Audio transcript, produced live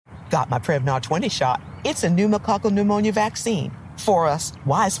Got my Prevnar 20 shot. It's a pneumococcal pneumonia vaccine. For us,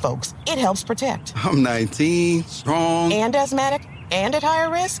 wise folks, it helps protect. I'm 19, strong. And asthmatic, and at higher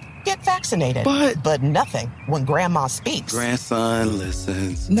risk. Get vaccinated. But nothing when grandma speaks. Grandson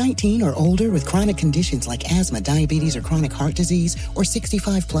listens. 19 or older with chronic conditions like asthma, diabetes, or chronic heart disease, or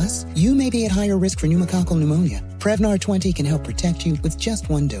 65 plus, you may be at higher risk for pneumococcal pneumonia. Prevnar 20 can help protect you with just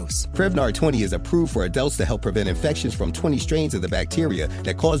one dose. Prevnar 20 is approved for adults to help prevent infections from 20 strains of the bacteria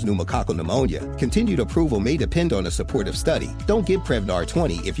that cause pneumococcal pneumonia. Continued approval may depend on a supportive study. Don't get Prevnar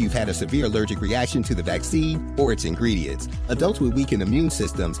 20 if you've had a severe allergic reaction to the vaccine or its ingredients. Adults with weakened immune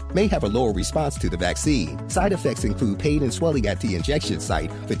systems may have a lower response to the vaccine. Side effects include pain and swelling at the injection site,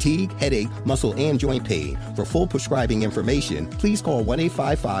 fatigue, headache, muscle, and joint pain. For full prescribing information, please call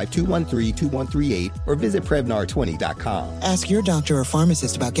 1-855-213-2138 or visit Prevnar20.com. Ask your doctor or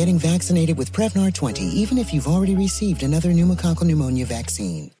pharmacist about getting vaccinated with Prevnar 20, even if you've already received another pneumococcal pneumonia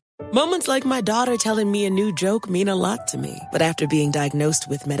vaccine. Moments like my daughter telling me a new joke mean a lot to me. But after being diagnosed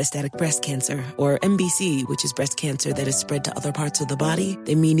with metastatic breast cancer, or MBC, which is breast cancer that is spread to other parts of the body,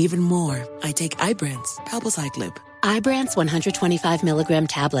 they mean even more. I take Ibrance, palbociclib. Ibrance 125 milligram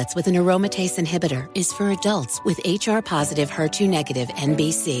tablets with an aromatase inhibitor is for adults with HR-positive, HER2-negative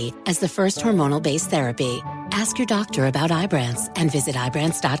MBC as the first hormonal-based therapy. Ask your doctor about Ibrance and visit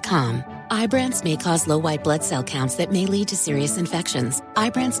Ibrance.com. Ibrance may cause low white blood cell counts that may lead to serious infections.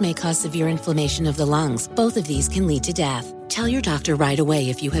 Ibrance may cause severe inflammation of the lungs. Both of these can lead to death. Tell your doctor right away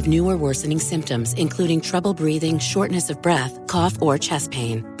if you have new or worsening symptoms, including trouble breathing, shortness of breath, cough, or chest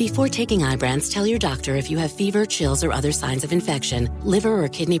pain. Before taking Ibrance, tell your doctor if you have fever, chills, or other signs of infection, liver or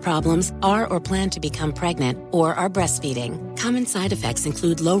kidney problems, are or plan to become pregnant, or are breastfeeding. Common side effects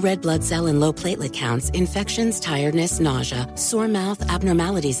include low red blood cell and low platelet counts, infections, tiredness, nausea, sore mouth,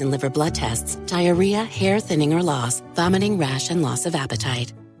 abnormalities in liver blood tests, diarrhea, hair thinning or loss, vomiting, rash, and loss of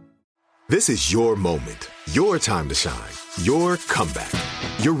appetite. This is your moment, your time to shine, your comeback.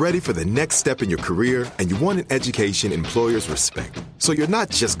 You're ready for the next step in your career, and you want an education employers respect. So you're not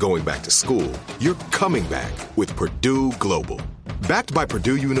just going back to school, you're coming back with Purdue Global. Backed by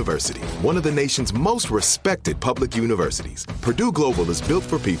Purdue University, one of the nation's most respected public universities, Purdue Global is built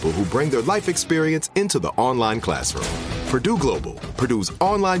for people who bring their life experience into the online classroom. Purdue Global, Purdue's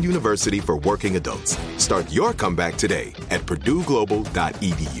online university for working adults. Start your comeback today at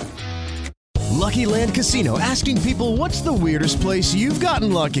purdueglobal.edu. Lucky Land Casino, asking people, what's the weirdest place you've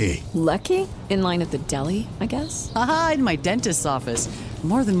gotten lucky? Lucky? In line at the deli, I guess? Aha, in my dentist's office.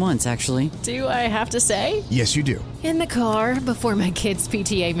 More than once, actually. Do I have to say? Yes, you do. In the car before my kids'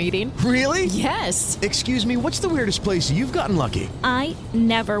 PTA meeting. Really? Yes. Excuse me, what's the weirdest place you've gotten lucky? I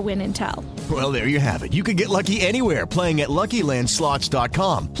never win and tell. Well, there you have it. You can get lucky anywhere, playing at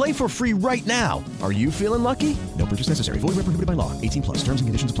LuckyLandSlots.com. Play for free right now. Are you feeling lucky? No purchase necessary. Void where prohibited by law. 18 plus. Terms and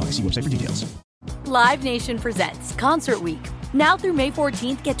conditions apply. See website for details. Live Nation presents Concert Week. Now through May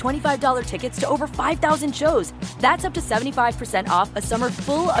 14th, get $25 tickets to over 5,000 shows. That's up to 75% off a summer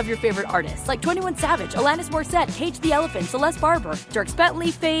full of your favorite artists like 21 Savage, Alanis Morissette, Cage the Elephant, Celeste Barber, Dierks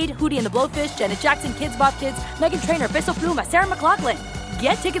Bentley, Fade, Hootie and the Blowfish, Janet Jackson, Kidz Bop Kids, Meghan Trainor, Bissell Pluma, Sarah McLachlan.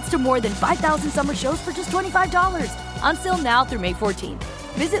 Get tickets to more than 5,000 summer shows for just $25. Until now through May 14th.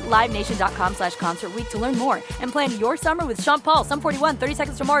 Visit LiveNation.com/Concert Week to learn more and plan your summer with Sean Paul, Sum 41, 30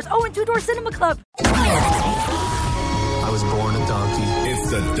 Seconds to Mars, and Two Door Cinema Club. I was born a donkey. It's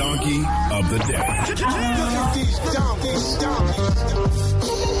the donkey of the day.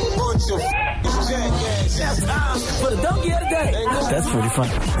 For the donkey of the day. That's pretty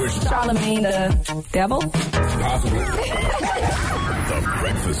funny. Charlemagne the devil? Possibly. The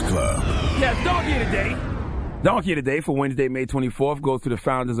Breakfast Club. Yes, donkey of the day. Donkey of the Day for Wednesday, May 24th goes to the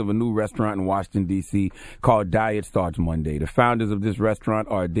founders of a new restaurant in Washington, D.C. called Diet Starts Monday. The founders of this restaurant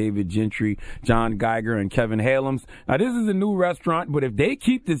are David Gentry, John Geiger, and Kevin Halams. Now, this is a new restaurant, but if they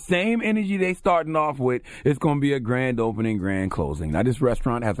keep the same energy they starting off with, it's going to be a grand opening, grand closing. Now, this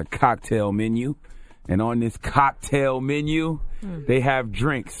restaurant has a cocktail menu, and on this cocktail menu, they have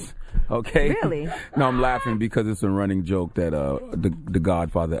drinks. Okay. Really? No, I'm laughing because it's a running joke that the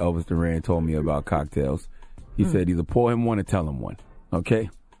Godfather Elvis Duran told me about cocktails. He said either pour him one or tell him one.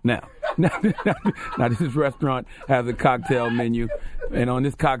 Okay? Now this restaurant has a cocktail menu, and on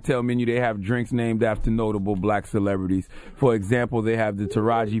this cocktail menu they have drinks named after notable black celebrities. For example, they have the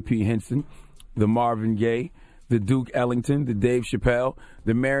Taraji P. Henson, the Marvin Gaye, the Duke Ellington, the Dave Chappelle,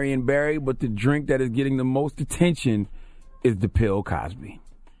 the Marion Barry, but the drink that is getting the most attention is the Bill Cosby.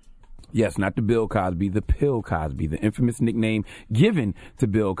 Yes, not the Bill Cosby, the Pill Cosby, the infamous nickname given to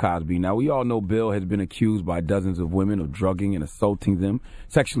Bill Cosby. Now, we all know Bill has been accused by dozens of women of drugging and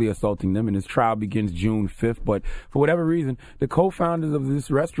sexually assaulting them, and his trial begins June 5th. But for whatever reason, the co-founders of this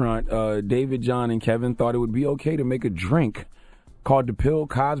restaurant, David, John, and Kevin, thought it would be okay to make a drink called the Pill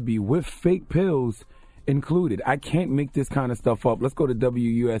Cosby with fake pills included. I can't make this kind of stuff up. Let's go to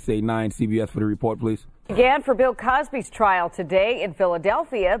WUSA 9 CBS for the report, please. Began for Bill Cosby's trial today in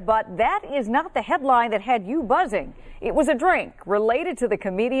Philadelphia, but that is not the headline that had you buzzing. It was a drink related to the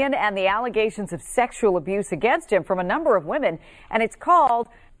comedian and the allegations of sexual abuse against him from a number of women, and it's called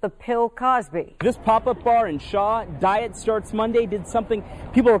the Pill Cosby. This pop-up bar in Shaw, Diet Starts Monday, did something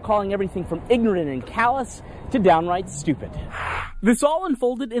people are calling everything from ignorant and callous to downright stupid. This all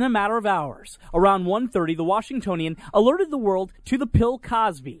unfolded in a matter of hours. Around 1:30, the Washingtonian alerted the world to the Pill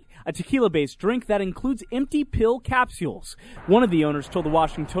Cosby, a tequila-based drink that includes empty pill capsules. One of the owners told the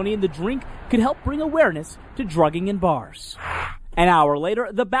Washingtonian the drink could help bring awareness to drugging in bars. An hour later,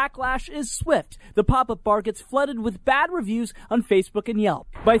 the backlash is swift. The pop-up bar gets flooded with bad reviews on Facebook and Yelp.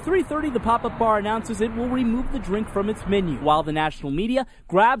 By 3:30, the pop-up bar announces it will remove the drink from its menu, while the national media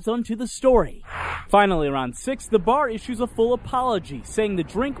grabs onto the story. Finally, around 6, the bar issues a full apology, saying the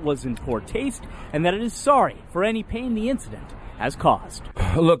drink was in poor taste and that it is sorry for any pain the incident has caused.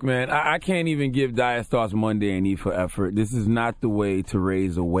 Look, man, I can't even give Diet Starts Monday an E for effort. This is not the way to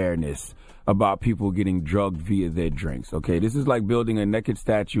raise awareness about people getting drugged via their drinks, okay? This is like building a naked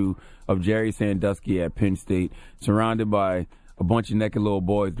statue of Jerry Sandusky at Penn State, surrounded by a bunch of naked little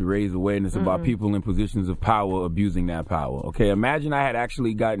boys to raise awareness about people in positions of power abusing that power, okay? Imagine I had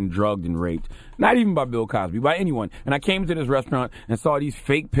actually gotten drugged and raped, not even by Bill Cosby, by anyone, and I came to this restaurant and saw these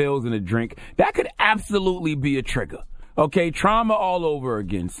fake pills in a drink. That could absolutely be a trigger. Okay, trauma all over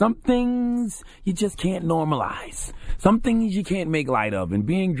again. Some things you just can't normalize. Some things you can't make light of, and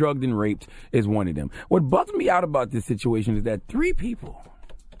being drugged and raped is one of them. What bugs me out about this situation is that 3 people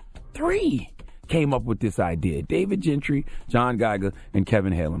came up with this idea. David Gentry, John Geiger, and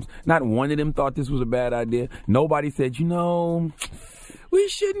Kevin Helms. Not one of them thought this was a bad idea. Nobody said, we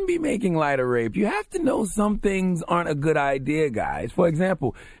shouldn't be making light of rape. You have to know some things aren't a good idea, guys. For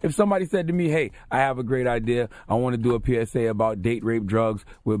example, if somebody said to me, hey, I have a great idea. I want to do a PSA about date rape drugs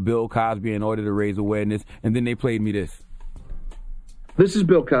with Bill Cosby in order to raise awareness, and then they played me this. This is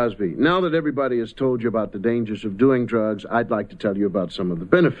Bill Cosby. Now that everybody has told you about the dangers of doing drugs, I'd like to tell you about some of the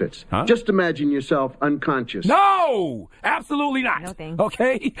benefits. Just imagine yourself unconscious. No! Absolutely not. No thanks.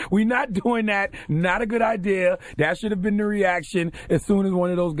 Okay? We're not doing that. Not a good idea. That should have been the reaction as soon as one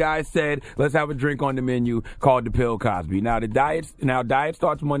of those guys said, let's have a drink on the menu called the Pill Cosby. Now, Diet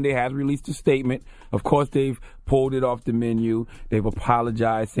Starts Monday has released a statement. Of course, they've pulled it off the menu. They've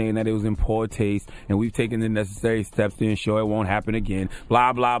apologized, saying that it was in poor taste, and we've taken the necessary steps to ensure it won't happen again.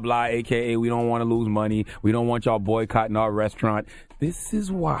 Blah, blah, blah, a.k.a. we don't want to lose money. We don't want y'all boycotting our restaurant. This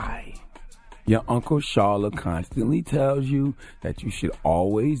is why your Uncle Charlotte constantly tells you that you should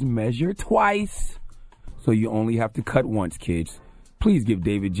always measure twice, so you only have to cut once, kids. Please give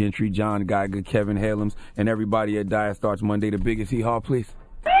David Gentry, John Geiger, Kevin Helms, and everybody at Diet Starts Monday the biggest hee-haw, please.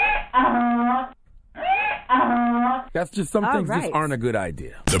 That's just some things just aren't a good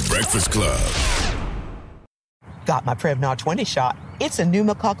idea. The Breakfast Club. Got my Prevnar 20 shot. It's a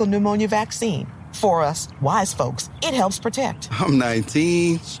pneumococcal pneumonia vaccine. For us, wise folks, it helps protect. I'm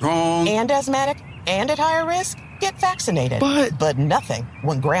 19, strong. And asthmatic, and at higher risk? Get vaccinated. But nothing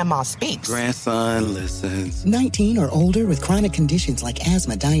when grandma speaks. Grandson listens. 19 or older with chronic conditions like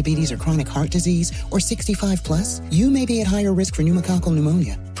asthma, diabetes, or chronic heart disease, or 65 plus, you may be at higher risk for pneumococcal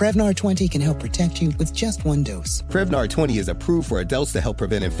pneumonia. Prevnar 20 can help protect you with just one dose. Prevnar 20 is approved for adults to help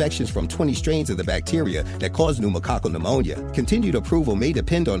prevent infections from 20 strains of the bacteria that cause pneumococcal pneumonia. Continued approval may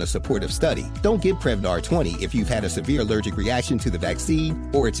depend on a supportive study. Don't give Prevnar 20 if you've had a severe allergic reaction to the vaccine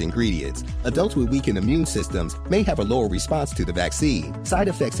or its ingredients. Adults with weakened immune systems may have a lower response to the vaccine. Side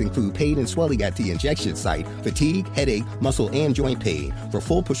effects include pain and swelling at the injection site, fatigue, headache, muscle, and joint pain. For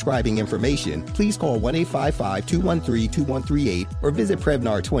full prescribing information, please call 1-855-213-2138 or visit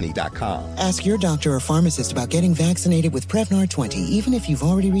Prevnar20.com. Ask your doctor or pharmacist about getting vaccinated with Prevnar 20, even if you've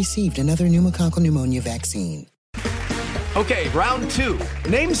already received another pneumococcal pneumonia vaccine. Okay, round 2.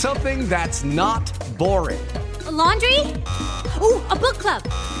 Name something that's not boring. A laundry? Ooh, a book club.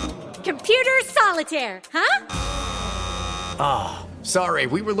 Computer solitaire, huh? Ah, sorry,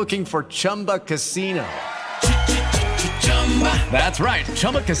 we were looking for Chumba Casino. That's right,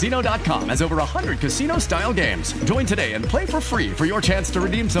 ChumbaCasino.com has over 100 casino-style games. Join today and play for free for your chance to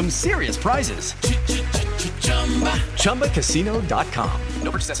redeem some serious prizes. ChumbaCasino.com.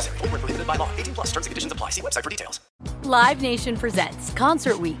 No purchase necessary. Void where prohibited by law. 18 plus terms and conditions apply. See website for details. Live Nation presents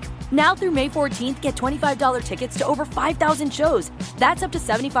Concert Week. Now through May 14th, get $25 tickets to over 5,000 shows. That's up to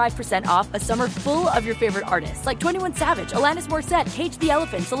 75% off a summer full of your favorite artists like 21 Savage, Alanis Morissette, Cage the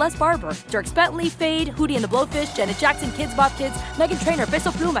Elephant, Celeste Barber, Dierks Bentley, Fade, Hootie and the Blowfish, Janet Jackson, Kids Bop Kids, Meghan Trainor,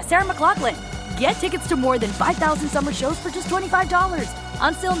 Peso Pluma, Sarah McLachlan. Get tickets to more than 5,000 summer shows for just $25.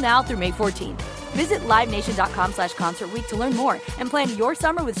 On sale now through May 14th. Visit LiveNation.com/Concert Week to learn more and plan your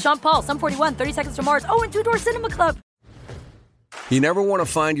summer with Sean Paul, Sum 41, 30 Seconds to Mars, and Two Door Cinema Club. You never want to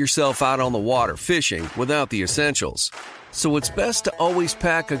find yourself out on the water fishing without the essentials. So it's best to always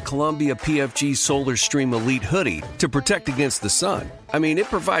pack a Columbia PFG Solar Stream Elite hoodie to protect against the sun. I mean, it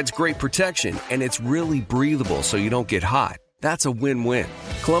provides great protection and it's really breathable so you don't get hot. That's a win-win.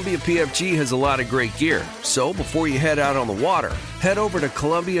 Columbia PFG has a lot of great gear. So before you head out on the water, head over to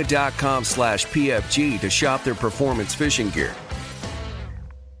Columbia.com/PFG to shop their performance fishing gear.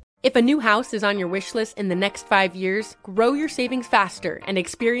 If a new house is on your wish list in the next 5 years, grow your savings faster and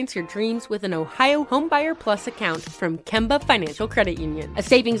experience your dreams with an Ohio Homebuyer Plus account from Kemba Financial Credit Union. A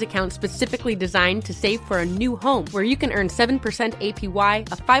savings account specifically designed to save for a new home where you can earn 7% APY,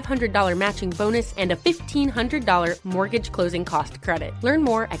 a $500 matching bonus, and a $1,500 mortgage closing cost credit. Learn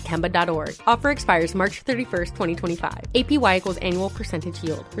more at Kemba.org. Offer expires March 31st, 2025. APY equals annual percentage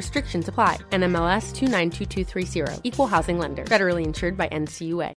yield. Restrictions apply. NMLS 292230. Equal housing lender. Federally insured by NCUA.